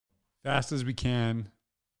Fast as we can,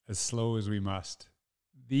 as slow as we must.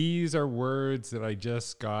 These are words that I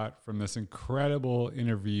just got from this incredible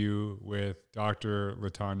interview with Dr.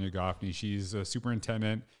 LaTonya Goffney. She's a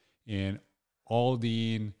superintendent in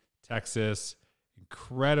Aldine, Texas,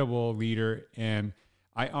 incredible leader. And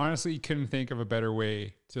I honestly couldn't think of a better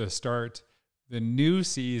way to start the new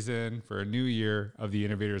season for a new year of the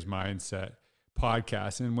Innovator's Mindset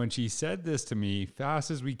podcast. And when she said this to me, fast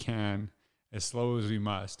as we can, as slow as we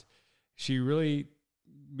must, she really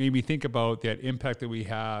made me think about that impact that we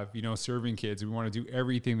have, serving kids. We want to do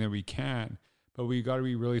everything that we can, but we got to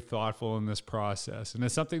be really thoughtful in this process. And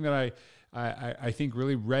it's something that I think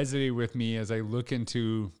really resonated with me as I look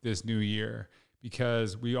into this new year,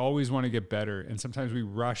 because we always want to get better. And sometimes we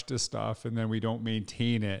rush to stuff and then we don't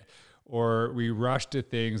maintain it, or we rush to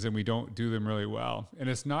things and we don't do them really well. And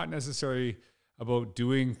it's not necessarily about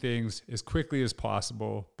doing things as quickly as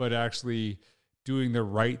possible, but actually doing the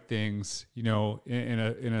right things, in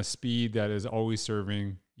a speed that is always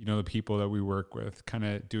serving, the people that we work with, kind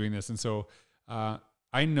of doing this. And so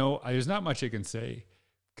I know there's not much I can say,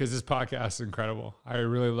 because this podcast is incredible. I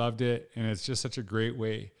really loved it. And it's just such a great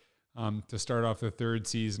way to start off the third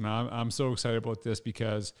season. I'm so excited about this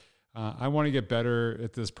because I want to get better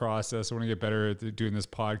at this process. I want to get better at doing this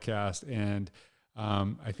podcast. And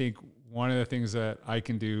I think one of the things that I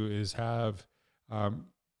can do is have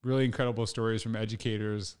really incredible stories from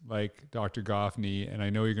educators like Dr. Goffney. And I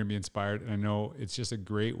know you're going to be inspired. And I know it's just a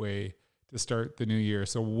great way to start the new year.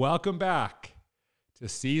 So welcome back to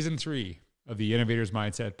season 3 of the Innovator's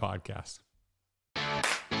Mindset podcast.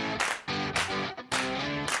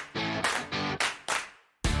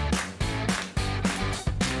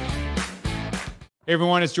 Hey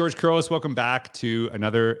everyone, it's George Couros. Welcome back to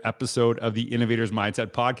another episode of the Innovator's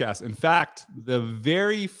Mindset podcast. In fact, the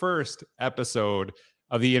very first episode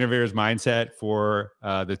of the Innovator's Mindset for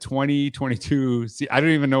the 2022. I don't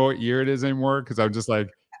even know what year it is anymore, because I'm just like,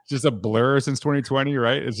 just a blur since 2020,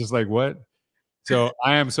 right? It's just like, what? So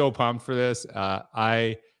I am so pumped for this.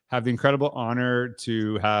 I have the incredible honor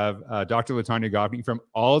to have Dr. LaTonya Goffney from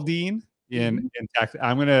Aldine in Texas.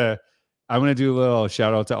 I'm gonna do a little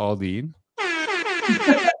shout out to Aldine.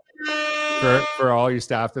 for all your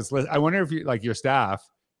staff that's listening. I wonder if you, like your staff,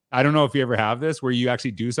 I don't know if you ever have this where you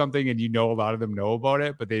actually do something and a lot of them know about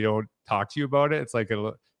it, but they don't talk to you about it. It's like,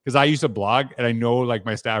 because I used to blog and I know like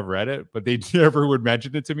my staff read it, but they never would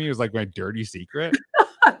mention it to me. It was like my dirty secret.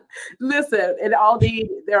 Listen, and Aldine,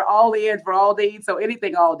 they're all in for Aldine, so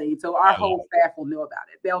anything Aldine. So our whole staff will know about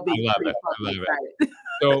it. They'll be excited.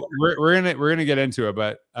 So we're gonna get into it,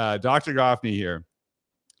 but Dr. Goffney here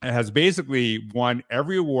has basically won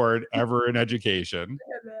every award ever in education.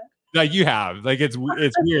 Like you have, like it's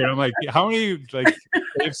weird. I'm like, how many like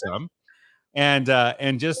save some, and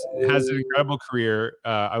just has an incredible career.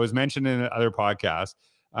 I was mentioned in other podcasts.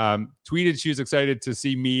 Tweeted she was excited to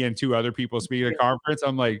see me and 2 other people speak at a conference.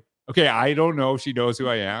 I'm like, okay, I don't know if she knows who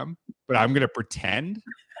I am, but I'm gonna pretend.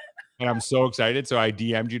 And I'm so excited. So I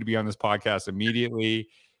DM'd you to be on this podcast immediately.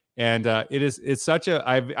 And it's such a,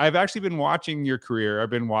 I've actually been watching your career. I've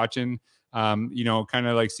been watching, kind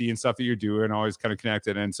of like seeing stuff that you're doing, always kind of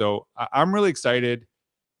connected. And so I'm really excited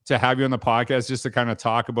to have you on the podcast just to kind of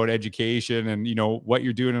talk about education and, what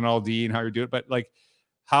you're doing in Aldine, how you're doing. But like,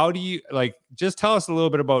 how do you just tell us a little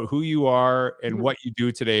bit about who you are and what you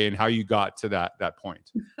do today and how you got to that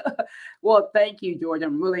point? Well, thank you, George.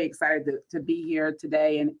 I'm really excited to be here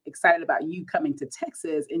today and excited about you coming to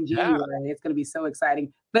Texas in January. Yeah. It's going to be so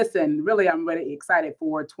exciting. Listen, really, I'm really excited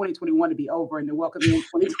for 2021 to be over and to welcome you in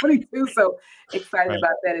 2022. So excited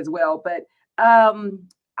about that as well. But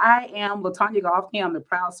I am LaTonya Goffney. I'm the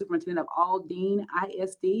proud superintendent of Aldine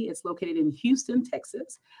ISD. It's located in Houston,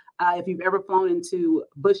 Texas. If you've ever flown into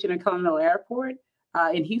Bush Intercontinental Airport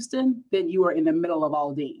in Houston, then you are in the middle of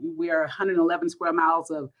Aldine. We are 111 square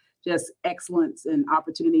miles of just excellence and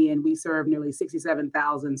opportunity, and we serve nearly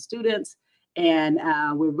 67,000 students. And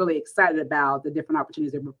we're really excited about the different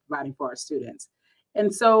opportunities that we're providing for our students.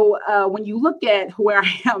 And so when you look at where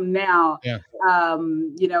I am now,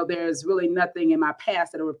 there's really nothing in my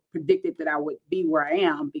past that would have predicted that I would be where I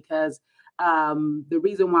am, because the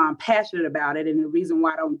reason why I'm passionate about it and the reason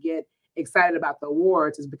why I don't get excited about the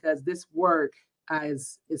awards is because this work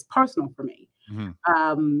is personal for me.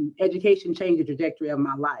 Mm-hmm. Education changed the trajectory of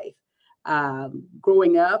my life.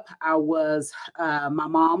 Growing up, my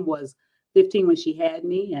mom was 15 when she had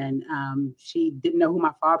me, and she didn't know who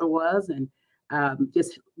my father was, and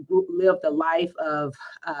just lived a life of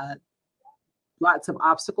lots of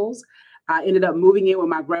obstacles. I ended up moving in with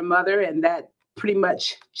my grandmother, and that pretty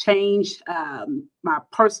much changed my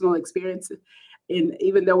personal experience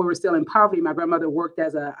even though we were still in poverty, my grandmother worked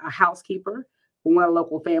as a housekeeper for one of the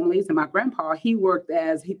local families. And my grandpa, he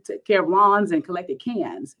took care of lawns and collected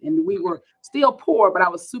cans. And we were still poor, but I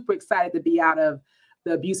was super excited to be out of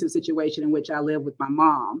the abusive situation in which I lived with my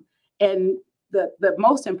mom. And the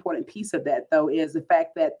most important piece of that, though, is the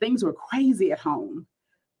fact that things were crazy at home.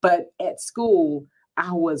 But at school,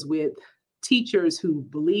 I was with teachers who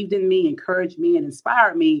believed in me, encouraged me, and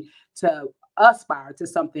inspired me to aspire to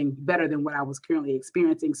something better than what I was currently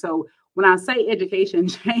experiencing. So when I say education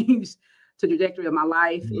changed the trajectory of my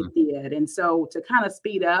life, it did. And so to kind of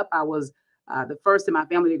speed up, I was the first in my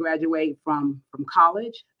family to graduate from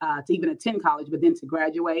college, to even attend college, but then to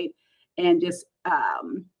graduate. And just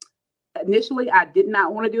initially, I did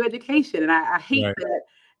not want to do education. And I hate that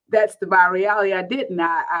that's my reality. I didn't.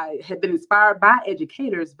 I had been inspired by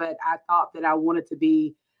educators, but I thought that I wanted to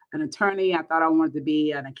be an attorney. I thought I wanted to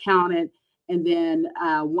be an accountant. And then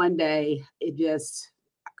one day,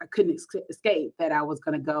 I couldn't escape that I was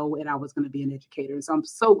going to go and I was going to be an educator. And so I'm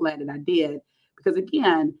so glad that I did, because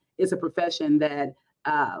again, it's a profession that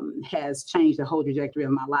has changed the whole trajectory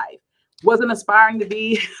of my life. Wasn't aspiring to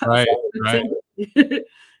be right.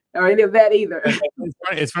 or any of that either.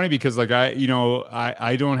 It's funny because like I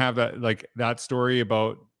don't have that, like that story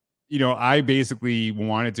about, I basically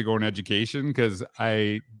wanted to go in education because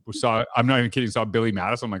I'm not even kidding, saw Billy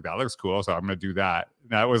Madison. I'm like, that looks cool, so I'm going to do that.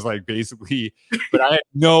 That was like basically, but I had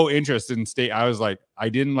no interest in state. I was like, I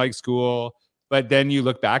didn't like school. But then you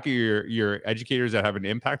look back at your educators that have an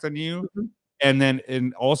impact on you.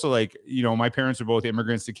 And also like, my parents were both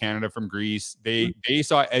immigrants to Canada from Greece. They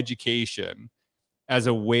saw education as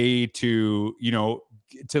a way to,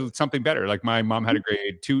 to something better. Like my mom had a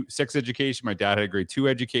grade 6 education. My dad had a grade 2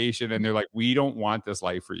 education. And they're like, we don't want this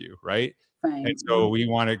life for you. Right. And so we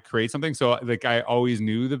want to create something. So like, I always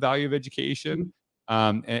knew the value of education.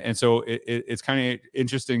 And so it's kind of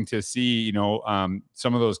interesting to see,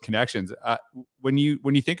 some of those connections. When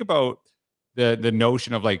you think about the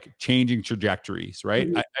notion of like changing trajectories, right?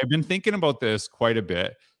 I've been thinking about this quite a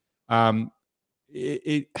bit. I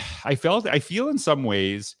feel in some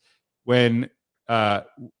ways when I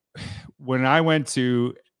went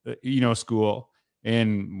to school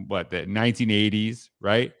in the 1980s,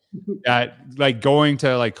 right? That like going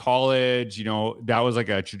to like college, that was like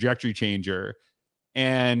a trajectory changer.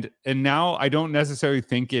 And now I don't necessarily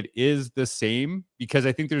think it is the same, because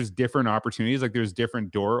I think there's different opportunities, like there's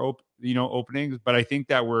different openings, but I think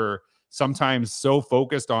that we're sometimes so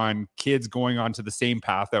focused on kids going onto the same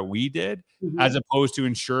path that we did, as opposed to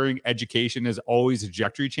ensuring education is always a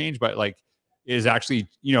trajectory change, but like is actually,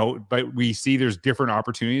 but we see there's different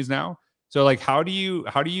opportunities now. So like, how do you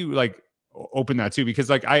like open that too? Because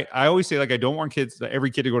like, I always say, like, I don't want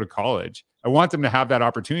every kid to go to college. I want them to have that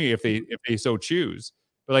opportunity if they so choose.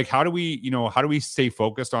 But like, how do we stay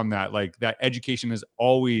focused on that? Like that education is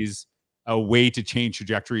always a way to change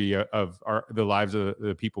trajectory of the lives of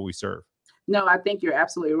the people we serve. No, I think you're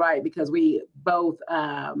absolutely right, because we both,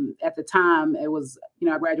 at the time, it was,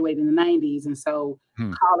 I graduated in the 90s. And so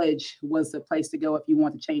college was the place to go if you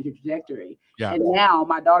want to change your trajectory. Yeah. And now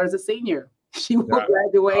my daughter's a senior. She will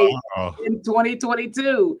graduate in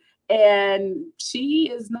 2022. And she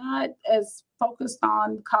is not as focused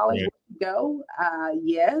on college go.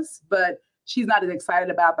 Yes, but she's not as excited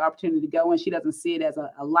about the opportunity to go, and she doesn't see it as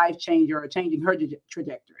a life changer or changing her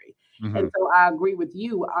trajectory. And so I agree with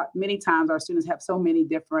you. Many times our students have so many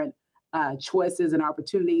different choices and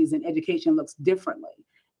opportunities, and education looks differently.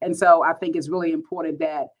 And so I think it's really important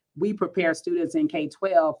that we prepare students in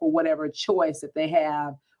K-12 for whatever choice that they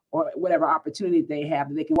have, or whatever opportunity they have,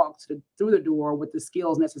 that they can walk through the door with the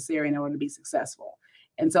skills necessary in order to be successful.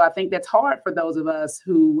 And so I think that's hard for those of us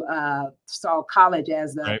who saw college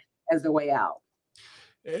as the way out.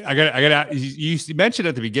 I got. You mentioned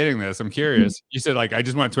at the beginning of this. I'm curious. You said like, I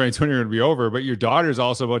just want 2020 to be over, but your daughter's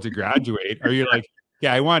also about to graduate. Are you like,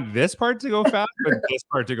 yeah, I want this part to go fast, but this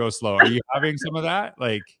part to go slow? Are you having some of that?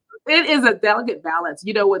 Like, it is a delicate balance.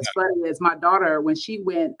 What's funny is my daughter, when she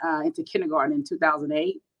went into kindergarten in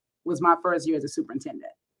 2008, was my first year as a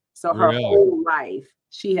superintendent. So her whole life,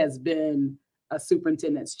 she has been a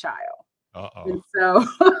superintendent's child. And so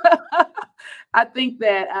I think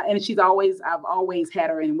that, and I've always had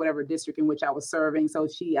her in whatever district in which I was serving. So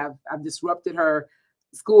I've disrupted her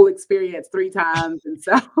school experience 3 times. And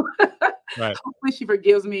so hopefully she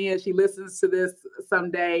forgives me and she listens to this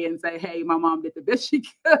someday and say, hey, my mom did the best she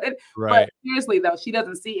could. But seriously though, she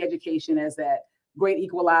doesn't see education as that great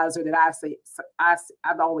equalizer that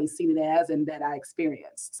I've always seen it as, and that I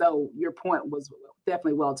experienced. So your point was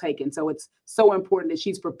definitely well taken. So it's so important that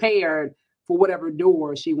she's prepared for whatever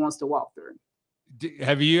door she wants to walk through.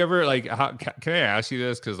 have you ever like, can I ask you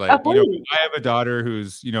this? Cause like, you know, I have a daughter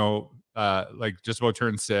who's, you know, like just about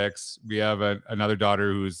turned 6. We have another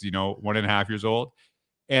daughter who's, you know, 1.5 years old.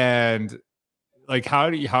 And like, how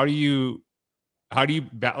do you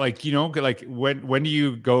like, you know, like when do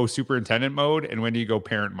you go superintendent mode and when do you go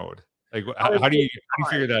parent mode? Like, how do you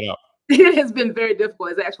figure that out? It has been very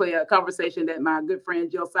difficult. It's actually a conversation that my good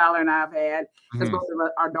friend Jill Seiler and I have had, because both of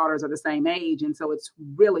our daughters are the same age. And so it's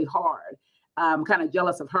really hard. I'm kind of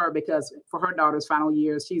jealous of her because for her daughter's final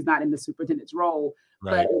years, she's not in the superintendent's role.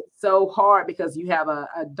 Right. But it's so hard because you have a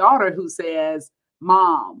daughter who says,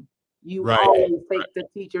 Mom, you always take the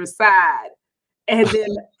teacher's side. And then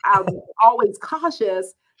I'm always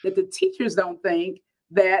cautious that the teachers don't think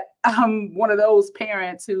that I'm one of those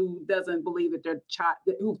parents who doesn't believe that their child,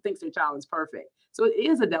 who thinks their child is perfect. So it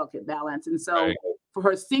is a delicate balance. And so for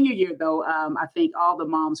her senior year, though, I think all the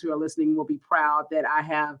moms who are listening will be proud that I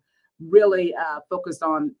have really focused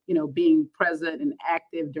on, you know, being present and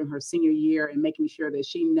active during her senior year and making sure that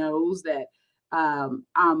she knows that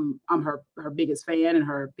I'm her biggest fan and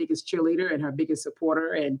her biggest cheerleader and her biggest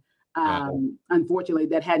supporter. And unfortunately,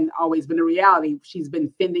 that hadn't always been a reality. She's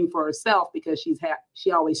been fending for herself because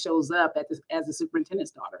she always shows up as the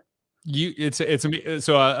superintendent's daughter.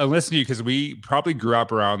 So I listen to you because we probably grew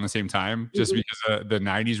up around the same time, just because of the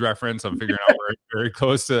 90s reference. I'm figuring out we're very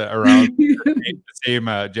close to around the same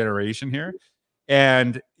generation here.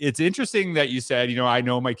 And it's interesting that you said, you know, I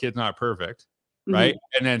know my kid's not perfect. Right.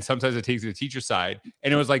 And then sometimes it takes the teacher side,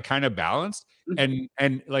 and it was like kind of balanced. And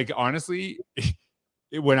like, honestly,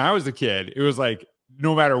 when I was a kid, it was like,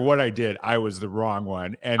 no matter what I did, I was the wrong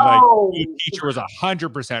one. And like the teacher was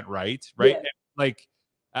 100% right. Right. And like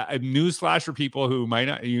a newsflash for people who might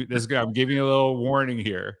not, I'm giving you a little warning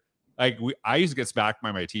here. Like I used to get smacked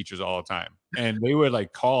by my teachers all the time, and they would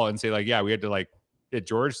like call and say like, yeah, we had to like hit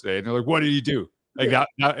George today. And they're like, what did you do? Like that.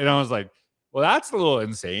 And I was like, well, that's a little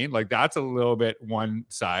insane. Like that's a little bit one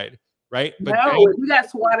side. Right. But no, if you got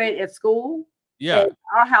swatted at school. Yeah. In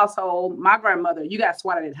our household, my grandmother, you got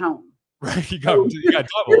swatted at home. Right. You got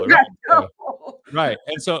double. Right. Double. Right.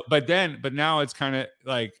 And so, but now it's kind of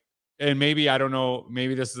like, and maybe, I don't know,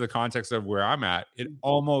 maybe this is the context of where I'm at. It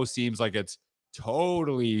almost seems like it's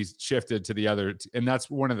totally shifted to the other. And that's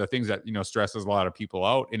one of the things that, you know, stresses a lot of people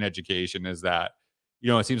out in education is that, you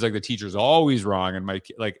know, it seems like the teacher's always wrong. And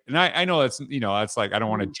and I know it's, you know, it's like, I don't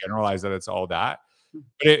want to generalize that it's all that.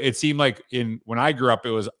 But it seemed like when I grew up,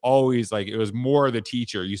 it was always like, it was more the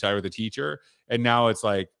teacher. You side with the teacher. And now it's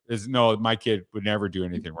like, no, my kid would never do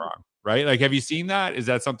anything wrong. Right. Like, have you seen that? Is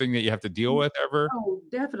that something that you have to deal with ever? Oh,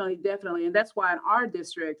 definitely. Definitely. And that's why in our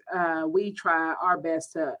district, we try our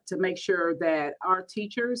best to make sure that our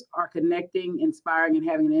teachers are connecting, inspiring, and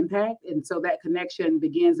having an impact. And so that connection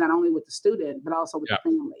begins not only with the student, but also with the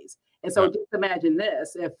families. And so just imagine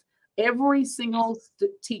this, if every single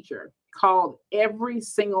teacher called every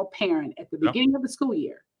single parent at the beginning of the school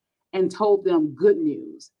year and told them good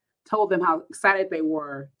news, told them how excited they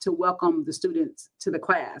were to welcome the students to the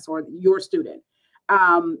class or your student.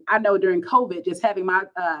 I know during COVID, just having my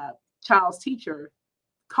child's teacher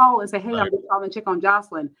call and say, hey, I'm just calling to check on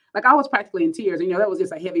Jocelyn. Like I was practically in tears. You know, that was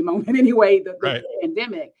just a heavy moment anyway, the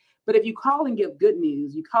pandemic. But if you call and give good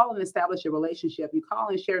news, you call and establish a relationship, you call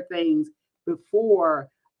and share things before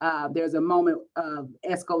there's a moment of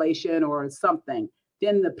escalation or something,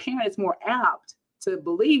 then the parent is more apt to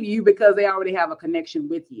believe you because they already have a connection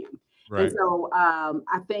with you. Right. And so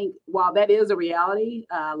I think while that is a reality,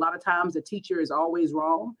 a lot of times the teacher is always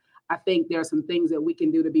wrong. I think there are some things that we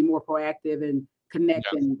can do to be more proactive and connect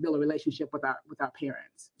and build a relationship with our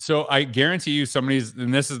parents. So I guarantee you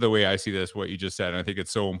and this is the way I see this, what you just said, and I think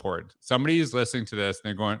it's so important. Somebody is listening to this and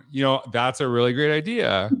they're going, you know, that's a really great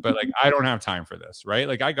idea, but like, I don't have time for this, right?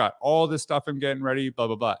 Like I got all this stuff I'm getting ready, blah,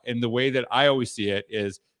 blah, blah. And the way that I always see it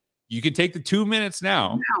is you can take the 2 minutes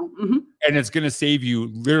now and it's going to save you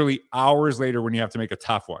literally hours later when you have to make a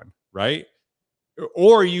tough one, right?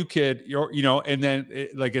 Or you could, you know, and then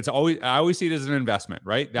I always see it as an investment,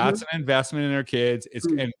 right? That's an investment in our kids.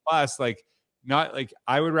 And plus like, not like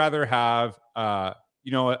I would rather have,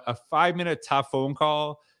 you know, a 5-minute tough phone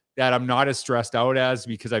call that I'm not as stressed out as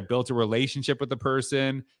because I built a relationship with the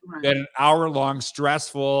person than an hour-long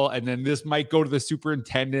stressful. And then this might go to the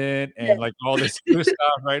superintendent and like all this other stuff.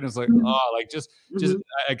 Right. And it's like, just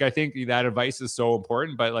like, I think that advice is so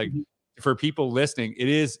important, but like, for people listening, it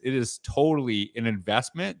is totally an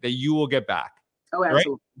investment that you will get back. Oh,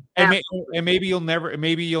 absolutely. Right? And maybe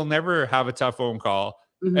you'll never have a tough phone call.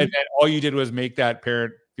 And then all you did was make that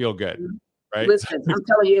parent feel good. right? Listen, I'm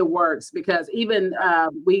telling you, it works because even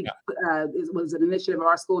it was an initiative of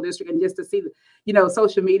our school district, and just to see,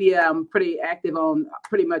 social media, I'm pretty active on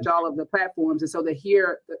pretty much all of the platforms, and so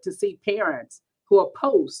to see parents who will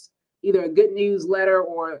post either a good news letter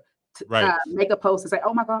or make a post and say,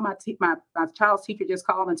 "Oh my God, my child's teacher just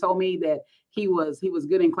called and told me that he was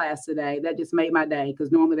good in class today." That just made my day,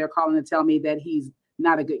 because normally they're calling to tell me that he's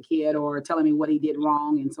not a good kid or telling me what he did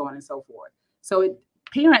wrong and so on and so forth. So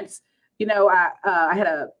parents, I had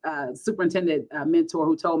a superintendent mentor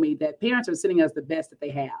who told me that parents are sending us the best that they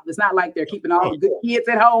have. It's not like they're keeping all the good kids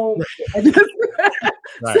at home.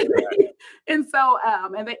 And so,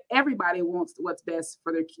 everybody wants what's best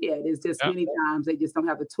for their kid. It's just many times they just don't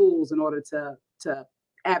have the tools in order to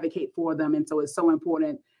advocate for them. And so it's so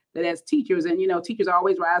important that as teachers, and teachers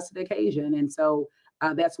always rise to the occasion. And so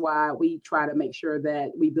that's why we try to make sure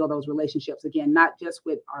that we build those relationships, again, not just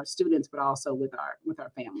with our students, but also with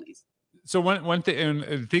our families. So one thing,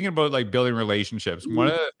 and thinking about like building relationships, one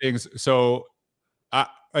of the things, so I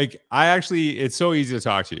actually, it's so easy to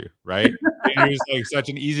talk to you, right? You're just like such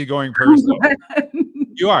an easygoing person.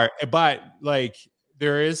 You are, but like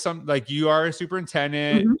there is some, like you are a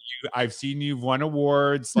superintendent. I've seen you've won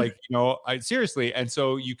awards, like, seriously. And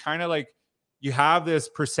so you kind of like, you have this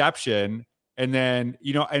perception. And then,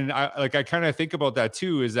 and I kind of think about that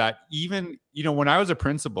too, is that even, when I was a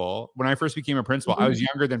principal, when I first became a principal, I was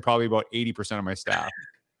younger than probably about 80% of my staff.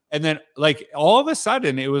 And then like all of a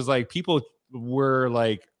sudden it was like people were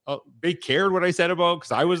like, they cared what I said about,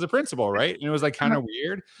 because I was the principal, right? And it was like kind of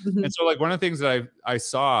weird. And so like one of the things that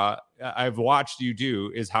I've watched you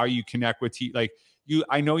do is how you connect with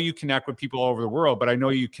I know you connect with people all over the world, but I know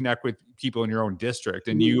you connect with people in your own district,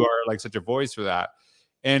 and you are like such a voice for that.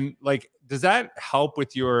 And like, does that help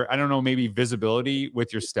with your, I don't know, maybe visibility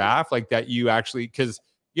with your staff, like that you actually, because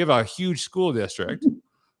you have a huge school district,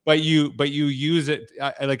 but you use it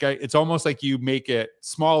it's almost like you make it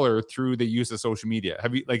smaller through the use of social media.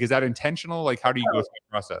 Is that intentional? Like, how do you go through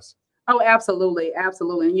the process? Oh, absolutely.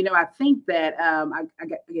 Absolutely. And, I think that I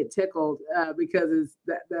get tickled because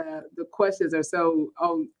the questions are so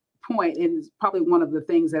on point. And it's probably one of the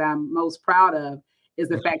things that I'm most proud of is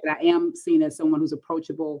the fact that I am seen as someone who's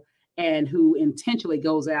approachable and who intentionally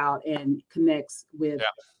goes out and connects with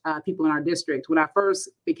people in our district. When I first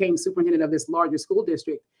became superintendent of this larger school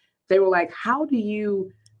district, they were like, "How do you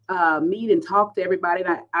meet and talk to everybody?"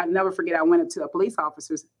 And I never forget, I went up to a police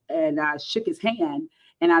officer and I shook his hand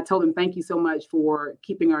and I told him, "Thank you so much for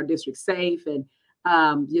keeping our district safe, and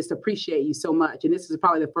just appreciate you so much." And this is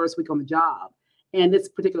probably the first week on the job. And this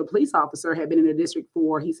particular police officer had been in the district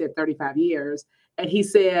for, he said, 35 years. And he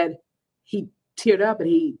said, he teared up and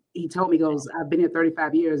he told me, goes, "I've been here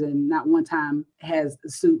 35 years and not one time has the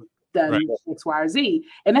soup done X, Y, or Z."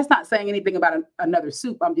 And that's not saying anything about another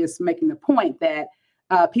soup. I'm just making the point that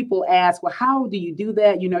people ask, "Well, how do you do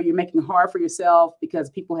that? You're making it hard for yourself because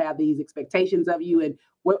people have these expectations of you. And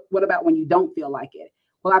what about when you don't feel like it?"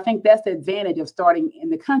 Well, I think that's the advantage of starting in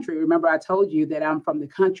the country. Remember, I told you that I'm from the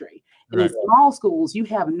country. And in small schools, you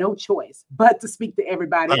have no choice but to speak to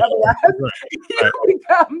everybody. Otherwise, you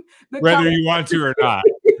become whether you want to or not,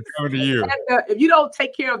 it's coming to you. And, if you don't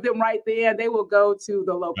take care of them right there, they will go to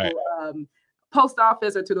the local post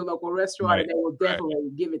office or to the local restaurant, and they will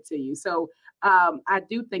definitely give it to you. So I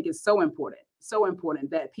do think it's so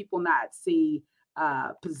important that people not see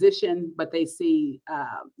position, but they see,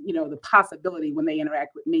 the possibility when they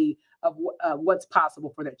interact with me of what's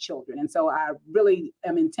possible for their children. And so I really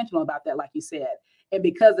am intentional about that, like you said. And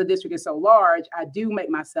because the district is so large, I do make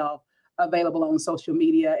myself available on social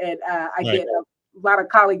media. And I get a lot of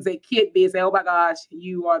colleagues, they kid me and say, "Oh my gosh,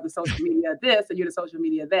 you are the social media this and you're the social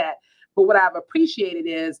media that." But what I've appreciated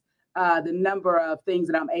is the number of things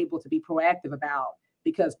that I'm able to be proactive about,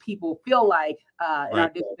 because people feel like in our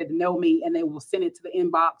district they know me and they will send it to the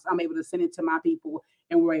inbox. I'm able to send it to my people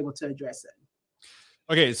and we're able to address it.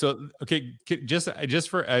 Okay. So, just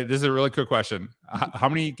for, this is a really quick question. How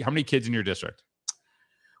many kids in your district?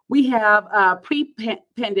 We have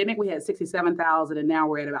pre-pandemic, we had 67,000 and now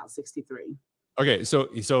we're at about 63. Okay. So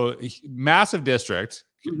massive district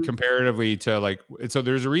comparatively to so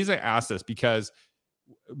there's a reason I asked this, because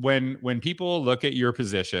when people look at your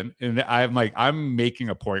position, and I'm making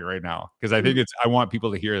a point right now, because I think I want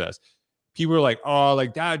people to hear this. People are like, "Oh,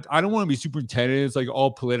 like Dad, I don't want to be superintendent. It's like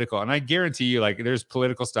all political." And I guarantee you, like, there's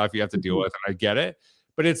political stuff you have to deal with, and I get it.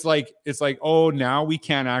 But it's like, oh, now we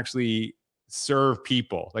can't actually serve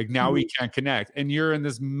people. Like now we can't connect. And you're in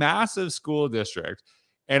this massive school district,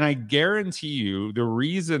 And I guarantee you the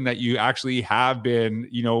reason that you actually have been,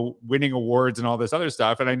 you know, winning awards and all this other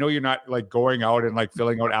stuff, and I know you're not like going out and like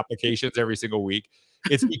filling out applications every single week.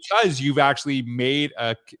 It's because you've actually made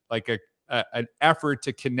an effort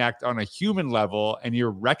to connect on a human level, and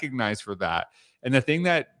you're recognized for that. And the thing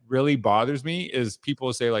that really bothers me is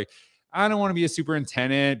people say like, I don't want to be a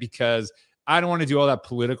superintendent because I don't want to do all that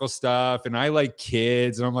political stuff, and I like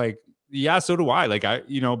kids. And I'm like, yeah, so do I. Like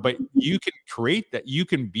but you can create that. You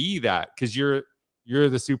can be that because you're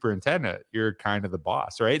the superintendent. You're kind of the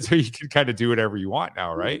boss, right? So you can kind of do whatever you want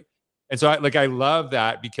now, right? And so I love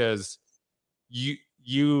that because you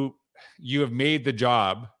have made the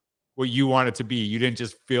job what you want it to be. You didn't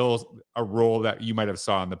just fill a role that you might have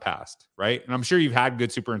saw in the past, right? And I'm sure you've had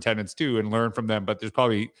good superintendents too and learned from them, but there's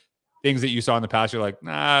probably things that you saw in the past, you're like,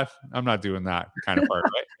 nah, I'm not doing that kind of part,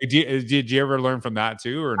 right? Did you ever learn from that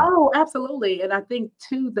too, or no? Oh, absolutely. And I think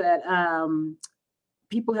too that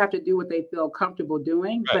people have to do what they feel comfortable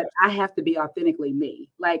doing, Right. but I have to be authentically me.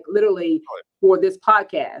 Like literally for this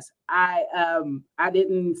podcast, I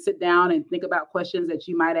didn't sit down and think about questions that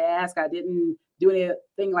you might ask. I didn't do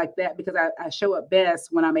anything like that because I show up best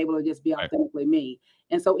when I'm able to just be authentically me.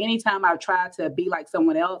 And so anytime I've tried to be like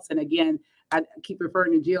someone else, and again, I keep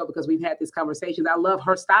referring to Jill because we've had these conversations. I love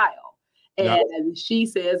her style. And she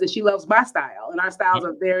says that she loves my style, and our styles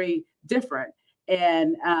are very different.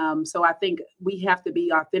 And so I think we have to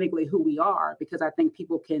be authentically who we are, because I think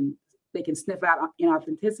people can sniff out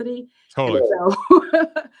inauthenticity. Totally.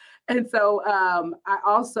 And so I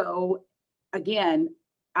also, again,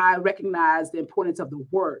 I recognize the importance of the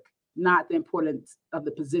work, not the importance of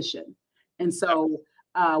the position. And so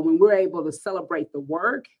when we're able to celebrate the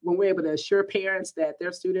work, when we're able to assure parents that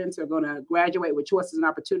their students are going to graduate with choices and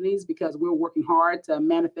opportunities because we're working hard to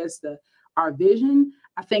manifest our vision,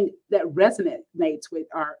 I think that resonates with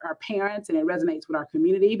our parents, and it resonates with our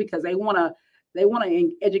community because they want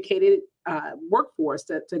an educated workforce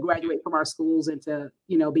to graduate from our schools and to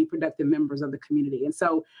be productive members of the community. And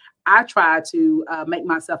so I try to make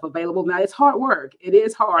myself available. Now it's hard work. It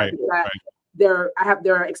is hard. There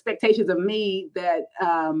are expectations of me that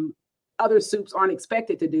other soups aren't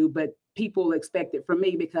expected to do, but people expect it from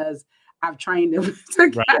me because I've trained them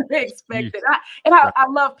to kind of expect it. I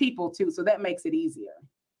love people too, so that makes it easier.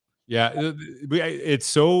 Yeah, it's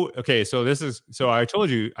so okay. So I told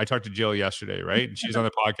you I talked to Jill yesterday, right? And she's on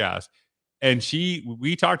the podcast, and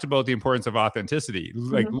we talked about the importance of authenticity,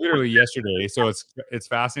 like literally yesterday. So it's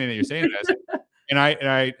fascinating that you're saying this. And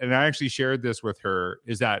I actually shared this with her,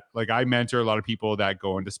 is that like I mentor a lot of people that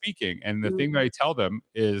go into speaking. And the thing that I tell them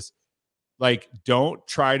is like, don't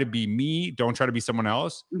try to be me. Don't try to be someone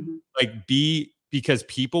else. Like because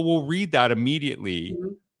people will read that immediately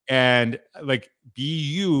and like be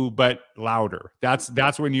you, but louder.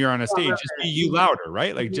 That's when you're on a stage, just be you louder,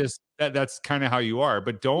 right? Like just that's kind of how you are,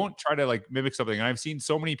 but don't try to like mimic something. And I've seen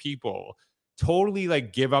so many people totally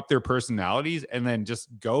like give up their personalities and then just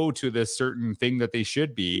go to this certain thing that they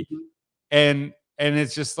should be. And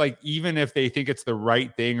it's just like, even if they think it's the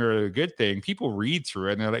right thing or a good thing, people read through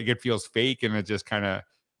it and they're like, it feels fake, and it just kind of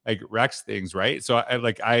like wrecks things, right? So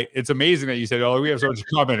it's amazing that you said, oh, we have so much in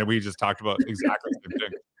common, and we just talked about exactly the same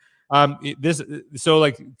thing. So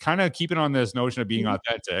like kind of keeping on this notion of being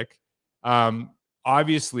authentic,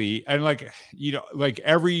 obviously, and like, like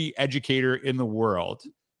every educator in the world,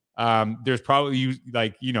 there's probably you're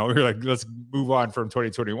like, let's move on from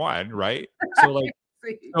 2021, right? So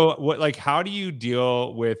like, how do you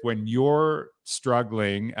deal with when you're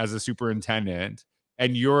struggling as a superintendent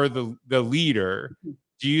and you're the leader?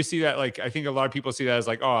 Do you see that? Like, I think a lot of people see that as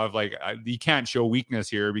like, oh, you can't show weakness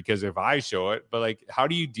here because if I show it, but like, how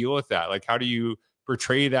do you deal with that? Like, how do you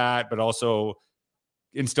portray that, but also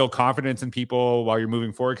instill confidence in people while you're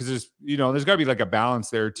moving forward? Because there's got to be like a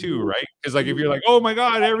balance there too, right? Because like if you're like, oh my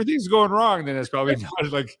God, everything's going wrong, then it's probably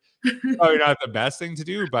not like probably not the best thing to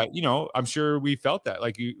do. But I'm sure we felt that,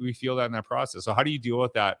 like we feel that in that process. So how do you deal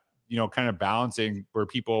with that? Kind of balancing where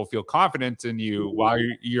people feel confident in you while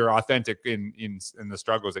you're authentic in the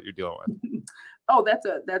struggles that you're dealing with. Oh,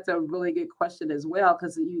 that's a really good question as well,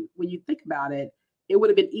 because when you think about it, it would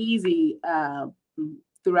have been easy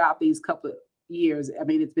throughout these couple of years. I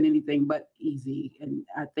mean, it's been anything but easy, and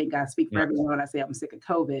I think I speak for everyone when I say I'm sick of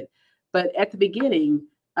COVID. But at the beginning,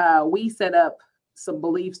 we set up some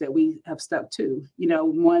beliefs that we have stuck to.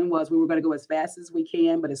 One was we were going to go as fast as we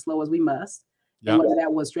can, but as slow as we must. And whether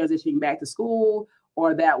that was transitioning back to school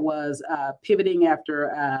or that was pivoting after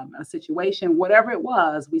a situation, whatever it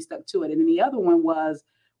was, we stuck to it. And then the other one was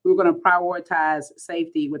we were going to prioritize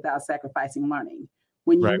safety without sacrificing learning.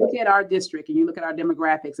 When you look at our district and you look at our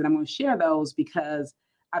demographics, and I'm going to share those because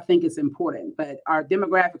I think it's important, but our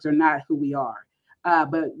demographics are not who we are.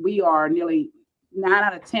 But we are nearly 9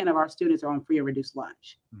 out of 10 of our students are on free or reduced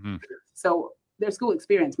lunch. Mm-hmm. So their school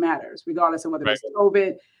experience matters, regardless of whether it's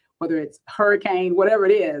COVID, whether it's hurricane, whatever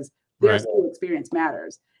it is, their school experience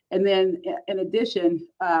matters. And then in addition,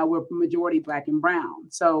 we're majority Black and brown.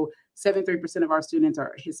 So 73% of our students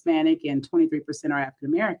are Hispanic and 23% are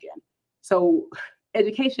African-American. So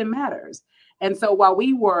education matters. And so while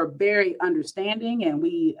we were very understanding and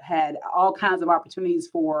we had all kinds of opportunities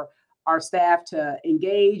for our staff to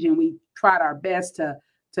engage, and we tried our best to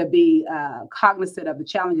be cognizant of the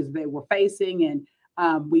challenges they were facing,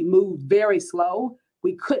 and we moved very slow.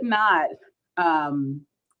 We could not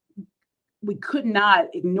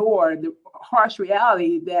ignore the harsh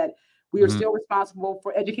reality that we are still responsible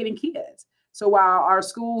for educating kids. So while our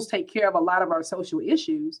schools take care of a lot of our social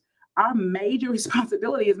issues, our major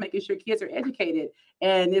responsibility is making sure kids are educated,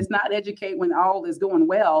 and it's not educate when all is going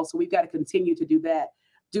well. So we've got to continue to do that,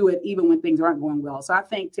 do it even when things aren't going well. So I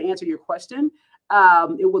think, to answer your question,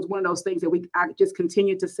 it was one of those things that I just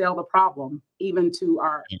continued to sell the problem, even to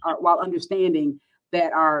our while understanding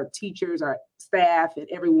that our teachers, our staff, and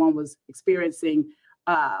everyone was experiencing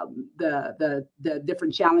the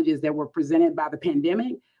different challenges that were presented by the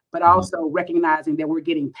pandemic, but also recognizing that we're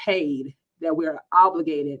getting paid, that we're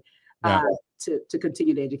obligated to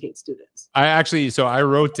continue to educate students. I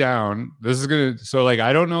wrote down,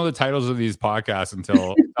 I don't know the titles of these podcasts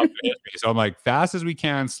until so I'm like, fast as we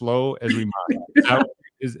can, slow as we must.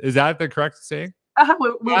 Is that the correct saying?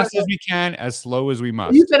 Fast as we can, as slow as we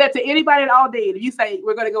must. You say that to anybody all day. If you say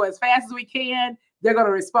we're going to go as fast as we can, they're going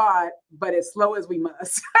to respond, but as slow as we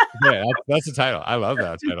must. Yeah, that's the title. I love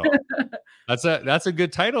that title. That's a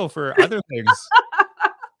good title for other things.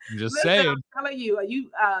 I'm just saying. I'm telling you,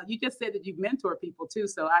 you just said that you mentor people too,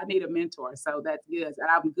 so I need a mentor. So that's good, and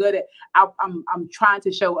I'm good at. I'm trying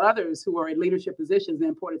to show others who are in leadership positions the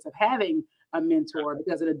importance of having a mentor,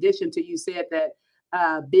 because in addition to, you said that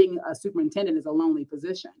being a superintendent is a lonely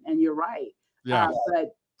position, and you're right. Yeah.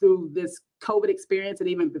 But through this COVID experience and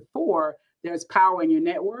even before, there's power in your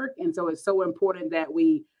network, and so it's so important that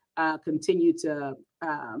we continue to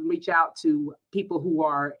reach out to people who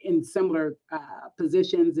are in similar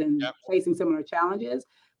positions and facing similar challenges.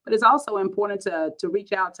 But it's also important to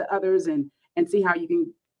reach out to others and see how you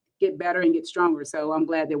can get better and get stronger. So I'm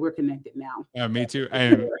glad that we're connected now. Yeah, me too.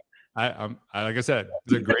 And I'm like I said,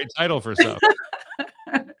 it's a great title for stuff.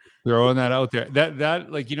 Throwing that out there.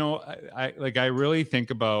 That like, I really think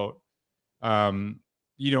about a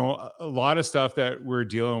lot of stuff that we're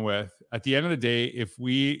dealing with. At the end of the day, if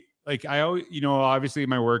we I always, obviously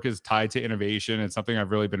my work is tied to innovation. It's something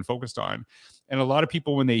I've really been focused on. And a lot of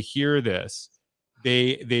people, when they hear this,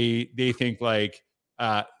 they think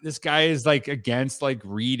this guy is against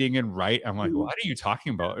reading and write. I'm like, what are you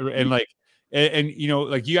talking about? And and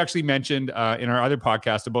you actually mentioned in our other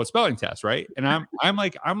podcast about spelling tests, right? And I'm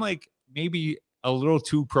like maybe a little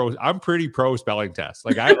too pro. I'm pretty pro spelling tests. I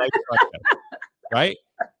like spelling tests, right?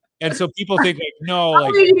 And so people think no,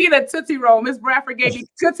 you get a Tootsie Roll. Miss Bradford gave you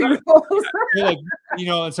Tootsie Rolls.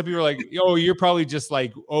 And some people are like, oh, you're probably just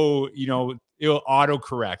it'll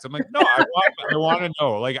autocorrect. I'm like, no, I want to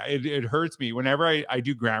know. It hurts me whenever I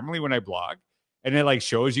do Grammarly when I blog, and it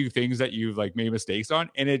shows you things that you've made mistakes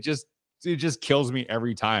on, and it just kills me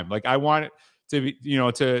every time. I want it to be,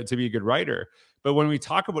 to be a good writer. But when we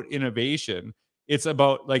talk about innovation, it's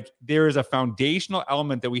about there is a foundational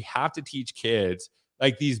element that we have to teach kids,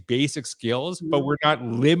 these basic skills, but we're not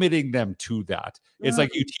limiting them to that. It's you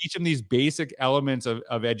teach them these basic elements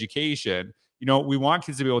of education. We want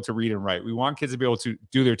kids to be able to read and write. We want kids to be able to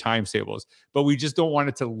do their times tables, but we just don't want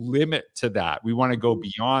it to limit to that. We want to go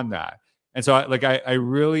beyond that. And so I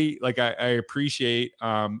really I appreciate,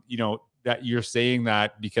 that you're saying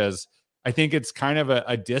that, because I think it's kind of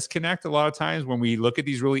a disconnect a lot of times when we look at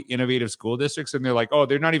these really innovative school districts and they're like, oh,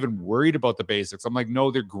 they're not even worried about the basics. I'm like,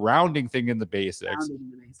 no, they're grounding thing in the basics,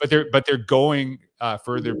 but they're going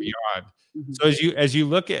further beyond. So as you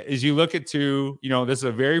look at this is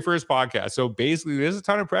the very first podcast. So basically there's a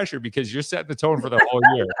ton of pressure because you're setting the tone for the whole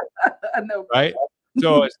year. Right?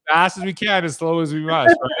 So as fast as we can, as slow as we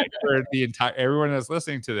must, right? For the entire everyone that's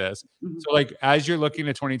listening to this. So as you're looking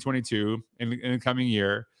at 2022 in the coming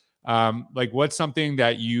year, what's something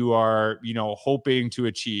that you are, hoping to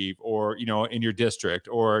achieve, or, in your district,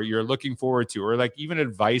 or you're looking forward to, or even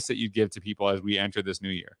advice that you'd give to people as we enter this new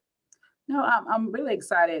year? No, I'm really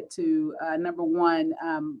excited to, number one,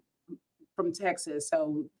 from Texas.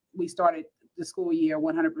 So we started the school year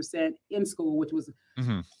 100% in school, which was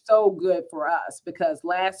so good for us, because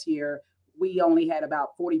last year we only had about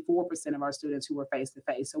 44% of our students who were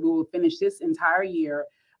face-to-face. So we will finish this entire year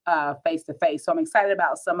face to face. So I'm excited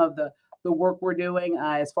about some of the work we're doing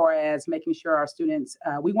as far as making sure our students,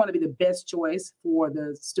 we want to be the best choice for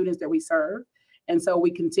the students that we serve. And so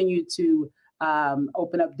we continue to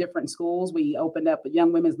open up different schools. We opened up a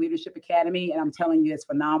Young Women's Leadership Academy, and I'm telling you, it's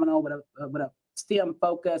phenomenal with a STEM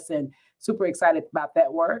focus, and super excited about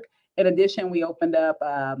that work. In addition, we opened up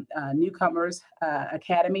a Newcomers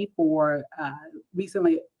Academy for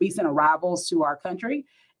recent arrivals to our country.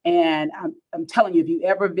 And I'm telling you, if you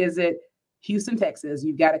ever visit Houston, Texas,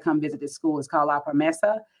 you've got to come visit this school. It's called La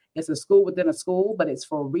Promesa. It's a school within a school, but it's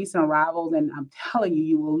for recent arrivals. And I'm telling you,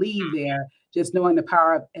 you will leave there just knowing the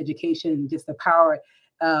power of education, just the power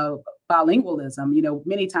of bilingualism. You know,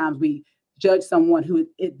 many times we judge someone who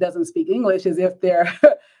it doesn't speak English as if they're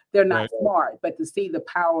not smart, but to see the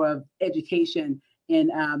power of education in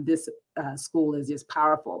this school is just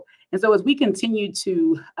powerful. And so as we continue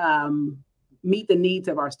to meet the needs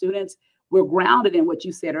of our students, we're grounded in what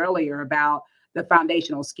you said earlier about the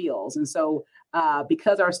foundational skills. And so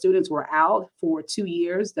because our students were out for 2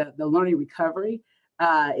 years, the learning recovery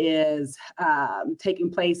is taking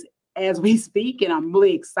place as we speak. And I'm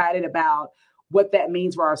really excited about what that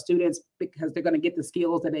means for our students, because they're going to get the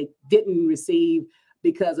skills that they didn't receive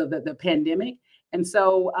because of the pandemic. And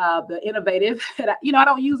so the innovative, I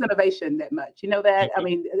don't use innovation that much. You know that? I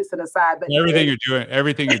mean, it's an aside, but everything you're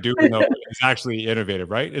doing though is actually innovative,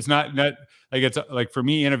 right? It's not like, it's like, for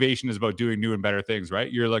me, innovation is about doing new and better things,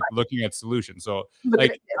 right? You're like looking at solutions. So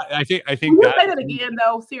like, I think you say that again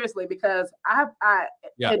though, seriously, because I'm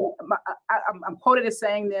quoted as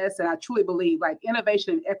saying this, and I truly believe like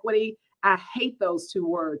innovation and equity. I hate those two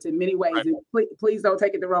words in many ways. Right. And please don't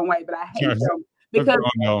take it the wrong way, but I hate them. Because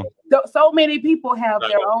so many people have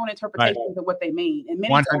their own interpretations of what they mean, and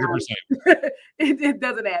many 100%. Times it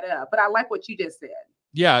doesn't add up. But I like what you just said.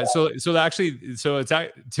 Yeah. So it's to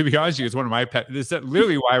be honest with you, it's one of my pet. This is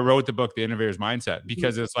literally why I wrote the book, The Innovator's Mindset,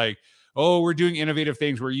 because it's like, oh, we're doing innovative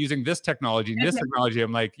things. We're using this technology and this technology.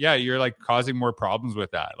 I'm like, yeah, you're like causing more problems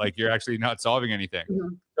with that. Like you're actually not solving anything.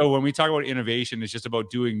 So when we talk about innovation, it's just about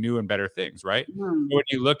doing new and better things, right? So when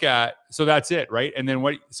you look at, so that's it, right? And then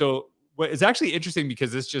what is actually interesting,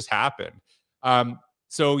 because this just happened.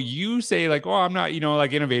 So you say like, oh, I'm not,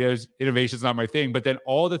 like innovation's not my thing. But then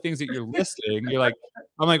all the things that you're listing, you're like,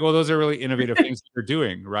 I'm like, well, those are really innovative things that you're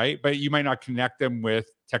doing, right? But you might not connect them with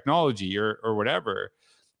technology or whatever.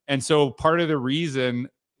 And so part of the reason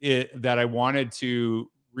that I wanted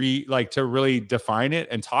to really define it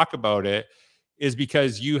and talk about it is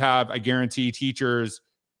because you have, I guarantee, teachers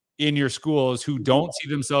in your schools who don't see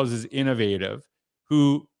themselves as innovative,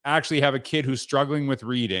 who actually have a kid who's struggling with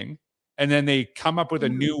reading, and then they come up with a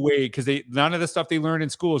new way because none of the stuff they learned in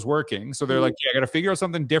school is working. So they're like, yeah, I got to figure out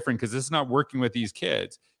something different because this is not working with these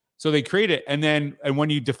kids. So they create it. And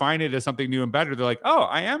when you define it as something new and better, they're like, oh,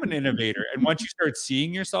 I am an innovator. And once you start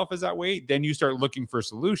seeing yourself as that way, then you start looking for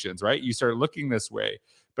solutions, right? You start looking this way.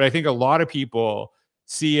 But I think a lot of people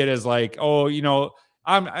see it as like, oh,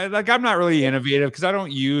 I'm not really innovative because I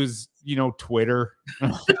don't use, Twitter.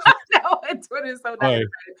 No, Twitter is so nice,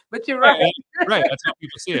 but you're right. Right. That's how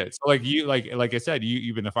people see it. So like I said,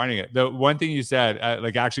 you've been defining it. The one thing you said,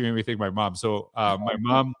 actually made me think of my mom. So my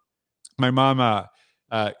mom,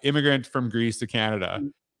 immigrant from Greece to Canada.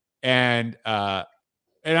 And I'm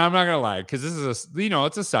not going to lie, because this is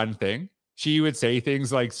it's a son thing. She would say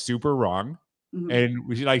things like super wrong.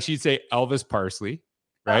 And she'd say Elvis Parsley,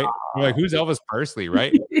 right? We're like, who's Elvis Parsley,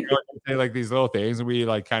 right? Say like these little things, and we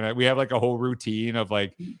have like a whole routine of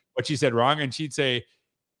like what she said wrong. And she'd say,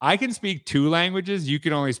 I can speak 2 languages, you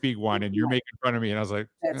can only speak 1, and you're making fun of me. And I was like,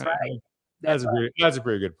 that's right. That's a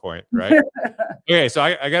pretty good point, right? Okay, so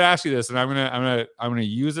I got to ask you this, and I'm gonna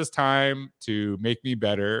use this time to make me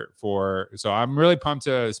better so I'm really pumped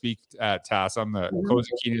to speak at TAS. I'm the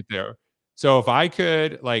co-keynote there. So if I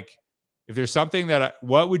could, if there's something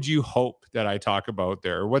what would you hope that I talk about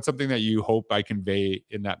there? Or what's something that you hope I convey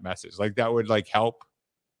in that message? That would help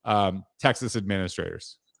Texas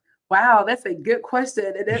administrators. Wow, that's a good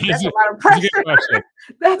question. That's a lot of pressure.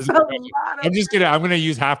 That's a lot. I'm gonna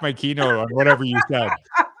use half my keynote on whatever you said.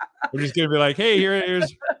 I'm just gonna be like, hey,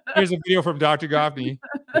 here's a video from Dr. Goffney,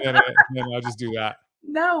 and then I'll just do that.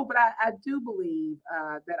 No, but I do believe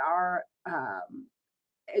that our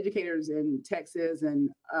educators in Texas, and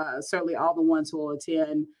certainly all the ones who will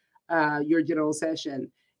attend your general session,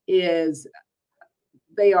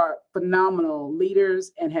 they are phenomenal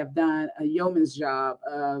leaders and have done a yeoman's job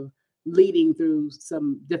of leading through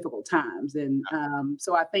some difficult times. And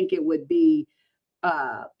so I think it would be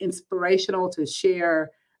inspirational to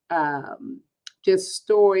share just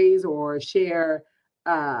stories, or share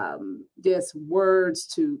just words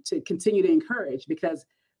to continue to encourage, because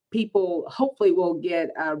people hopefully will get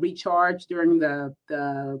recharged during the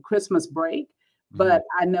Christmas break. But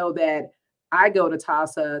I know that I go to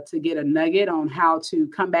TASA to get a nugget on how to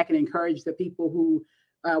come back and encourage the people who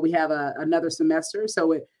we have another semester.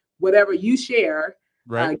 So whatever you share,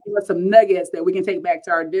 give us some nuggets that we can take back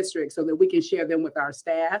to our district so that we can share them with our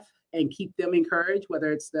staff and keep them encouraged,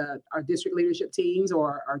 whether it's our district leadership teams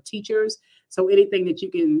or our teachers. So anything that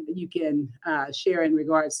you can share in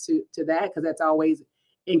regards to that, because that's always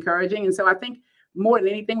encouraging. And so I think more than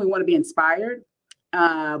anything, we want to be inspired.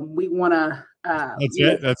 We want to.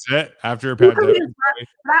 That's it. After a pandemic.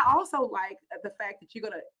 But I also like the fact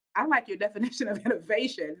that I like your definition of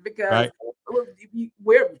innovation, because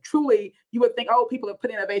we're truly, you would think, oh, people have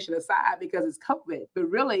put innovation aside because it's COVID, but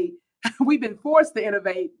really we've been forced to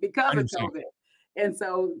innovate because of COVID. And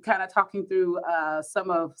so kind of talking through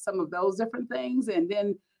some of those different things, and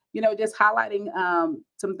then, just highlighting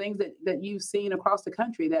some things that you've seen across the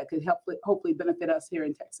country that could hopefully benefit us here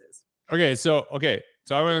in Texas. Okay. So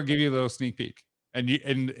I want to give you a little sneak peek, and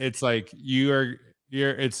it's like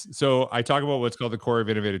so I talk about what's called the core of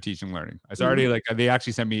innovative teaching and learning. It's already they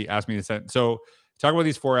actually asked me to send. So talk about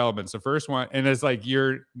these 4 elements. The first one, and it's like,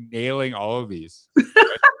 you're nailing all of these. Right?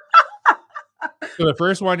 So the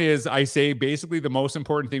first one is, I say basically the most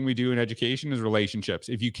important thing we do in education is relationships.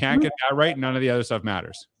 If you can't get that right, none of the other stuff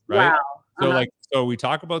matters. Right. Wow. So we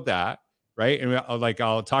talk about that. Right. And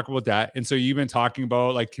I'll talk about that. And so you've been talking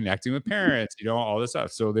about connecting with parents, all this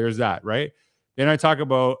stuff. So there's that. Right. Then I talk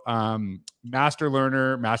about master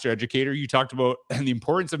learner, master educator. You talked about the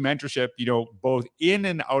importance of mentorship, both in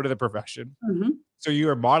and out of the profession. So you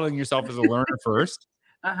are modeling yourself as a learner first.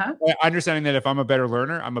 Understanding that if I'm a better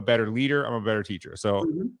learner, I'm a better leader, I'm a better teacher. So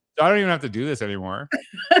I don't even have to do this anymore.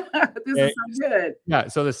 This is so good. Yeah.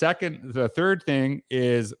 So the third thing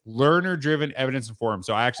is learner-driven, evidence-informed.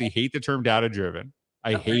 So I actually hate the term data-driven.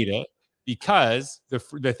 I hate it, because the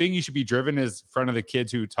thing you should be driven is in front of the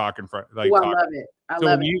kids who talk in front. I love it. I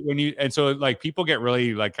love it. And so people get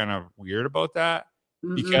really kind of weird about that,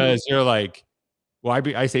 because they're like, well,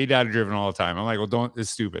 I say data-driven all the time. I'm like, well,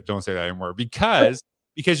 it's stupid. Don't say that anymore, because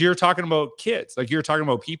you're talking about kids, you're talking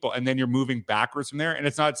about people, and then you're moving backwards from there. And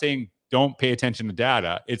it's not saying don't pay attention to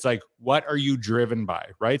data. It's like, what are you driven by?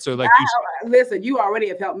 Right. So listen, you already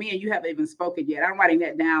have helped me, and you haven't even spoken yet. I'm writing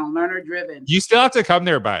that down. Learner driven. You still have to come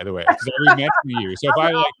there, by the way, because I already mentioned you. So if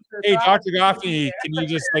I hey, Dr. Goffney, can you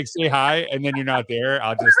just say hi? And then you're not there,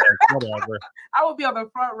 I'll just whatever. I will be on the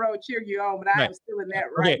front row cheering you on, but I am still in that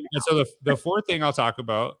right now. And so the fourth thing I'll talk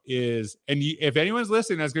about is, and if anyone's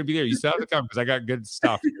listening that's going to be there, you still have to come, because I got good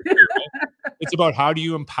stuff here too, right? It's about, how do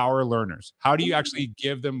you empower learners? How do you actually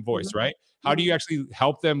give them voice, right? How do you actually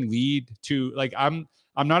help them lead to, I'm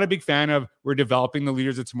not a big fan of, we're developing the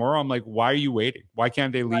leaders of tomorrow. I'm like, why are you waiting? Why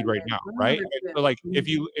can't they lead right now? Right. So if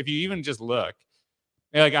you even just look,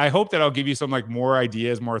 I hope that I'll give you some more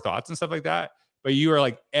ideas, more thoughts and stuff like that. But you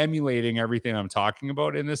are emulating everything I'm talking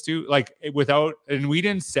about in this too. And we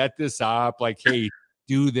didn't set this up hey,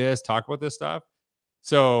 do this, talk about this stuff.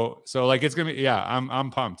 So it's going to be, I'm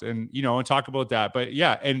pumped, and, and talk about that. But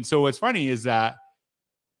and so what's funny is that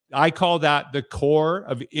I call that the core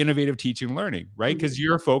of innovative teaching and learning, right? Because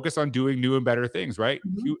you're focused on doing new and better things, right?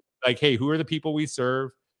 Hey, who are the people we serve?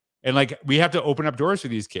 And we have to open up doors for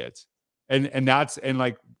these kids, and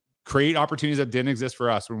create opportunities that didn't exist for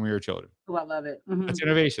us when we were children. Oh, I love it. That's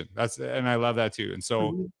innovation. And I love that too. And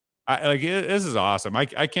so this is awesome. I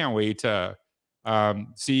can't wait to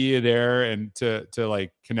see you there, and to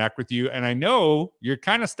connect with you. And I know you're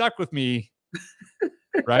kind of stuck with me,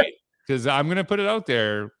 right? Because I'm going to put it out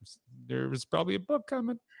there. There's probably a book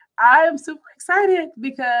coming. I am super excited,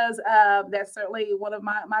 because that's certainly one of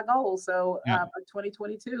my goals. So for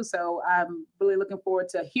 2022. So I'm really looking forward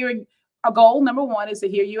to hearing. A goal number one is to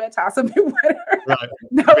hear you at TASA. Right.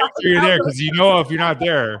 Make sure you're there, because if you're not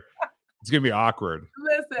there, it's going to be awkward.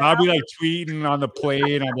 Listen, I'll be tweeting on the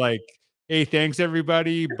plane. I'm like, hey, thanks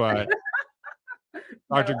everybody. But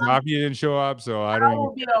Dr. Goffney didn't show up, so I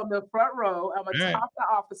will be on the front row. I'm a TASA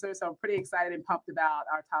officer, so I'm pretty excited and pumped about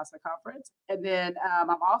our TASA conference. And then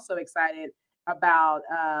I'm also excited about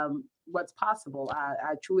what's possible.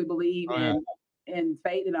 I truly believe in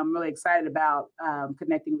faith, and I'm really excited about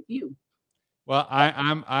connecting with you. Well,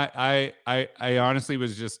 I honestly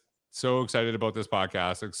was just so excited about this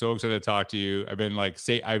podcast. So excited to talk to you. I've been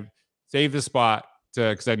I've saved the spot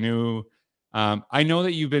because I knew. I know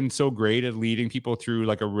that you've been so great at leading people through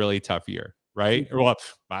a really tough year, right? Well,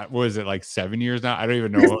 what was it, 7 years now? I don't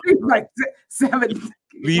even know. 7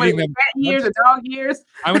 leading them years, the dog years.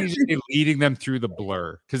 I would just say leading them through the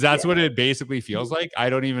blur, because that's what it basically feels like. I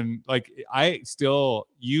don't even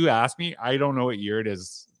you asked me, I don't know what year it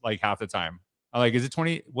is like half the time. I'm like, is it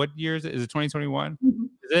 20? What year is it? Is it 2021? Mhm.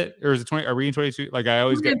 Is it, or is it 20? Are we in 22? Like I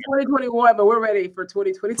always We're get in 2021, but we're ready for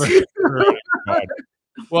 2022. God.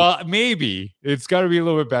 Well, maybe it's got to be a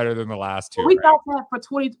little bit better than the last two. We Right? thought that for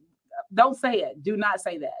 20. Don't say it. Do not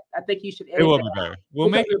say that. I think you should It edit will that be out. better. We'll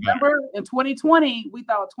make it better. Remember, in 2020, we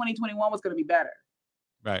thought 2021 was going to be better.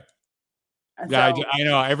 Right. And Yeah, so, I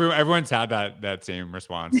know. Everyone's had that same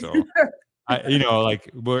response. So, you know, like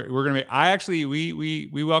we're gonna be. I actually we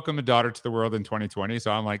welcomed a daughter to the world in 2020.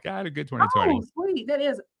 So I'm like, I had a good 2020. oh, sweet. That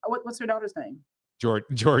is. What's your daughter's name?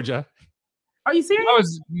 Georgia. Are you serious? That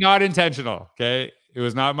was not intentional. Okay, it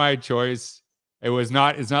was not my choice. It was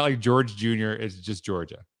not. It's not like George Jr. It's just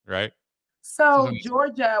Georgia, right? So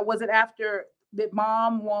Georgia, was it after, did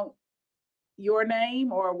mom want your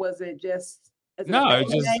name, or was it just? No,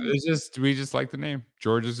 it's just we just like the name.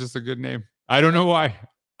 George is just a good name. I don't know why.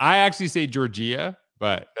 I actually say Georgia,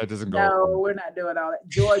 but that doesn't go. No, we're not doing all that.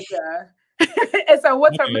 Georgia. And so,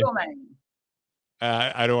 what's her middle name?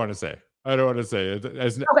 I don't want to say. I don't want to say it.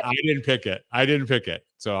 Okay. I didn't pick it. I didn't pick it.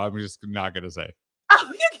 So I'm just not going to say.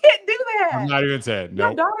 Oh, you can't do that. I'm not even saying. No.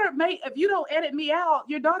 Your daughter if you don't edit me out,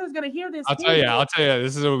 your daughter's going to hear this. I'll tell you.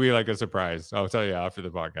 This will be like a surprise. I'll tell you after the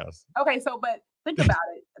podcast. Okay. So, but think about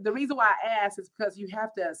it. The reason why I asked is because you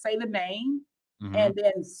have to say the name and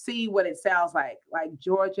then see what it sounds like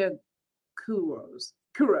Georgia Couros.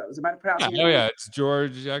 Couros. Am I pronouncing it? Oh, yeah. It's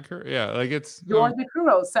George. Yeah. Like it's Georgia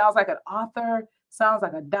Couros. Sounds like an author. Sounds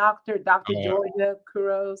like a doctor. Dr. Georgia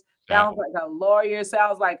Couros. Sounds like a lawyer.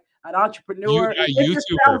 Sounds like an entrepreneur. A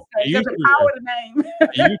YouTuber. There's a power to name. A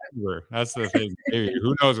YouTuber. That's the thing. Maybe.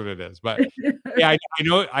 Who knows what it is? But yeah,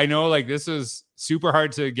 I know. Like this is super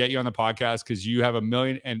hard to get you on the podcast because you have a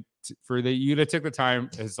million, and for you to take the time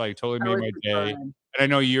has like totally made my day. And I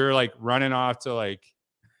know you're like running off to like,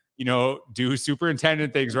 you know, do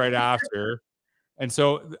superintendent things right after. And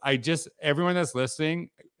so everyone that's listening,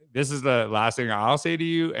 this is the last thing I'll say to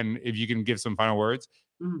you. And if you can give some final words,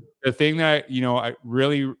 the thing that, you know, I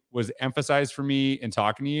really was emphasized for me in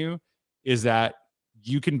talking to you is that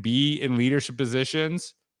you can be in leadership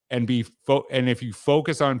positions and and if you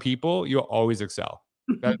focus on people, you'll always excel.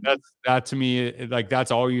 That to me, like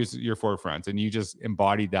that's always your forefront. And you just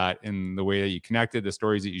embodied that in the way that you connected, the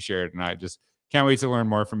stories that you shared. And I just can't wait to learn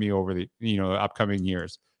more from you over the, you know, upcoming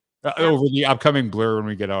years, over the upcoming blur when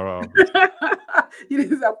we get out.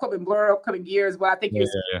 This upcoming blur, upcoming years. Well, I think you're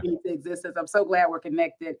speaking into existence. I'm so glad we're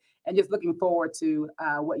connected, and just looking forward to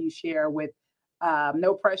what you share with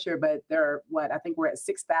no pressure. But I think we're at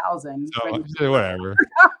 6,000. Whatever.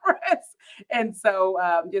 And so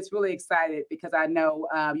just really excited because I know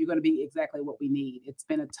you're going to be exactly what we need. It's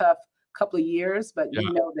been a tough couple of years, but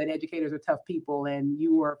you know that educators are tough people, and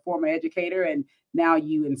you were a former educator, and now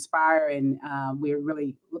you inspire, and we're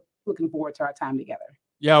really looking forward to our time together.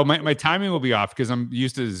 Yeah, my timing will be off because I'm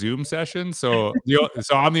used to Zoom sessions, so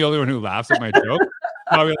I'm the only one who laughs at my joke.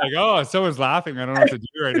 I'll be like, oh, someone's laughing. I don't know what to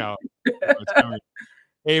do right now.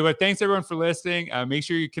 Hey, but thanks everyone for listening. Make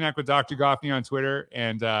sure you connect with Dr. Goffney on Twitter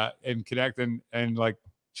and connect and like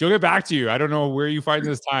she'll get back to you. I don't know where you find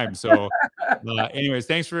this time. So anyways,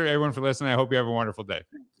 thanks for everyone for listening. I hope you have a wonderful day.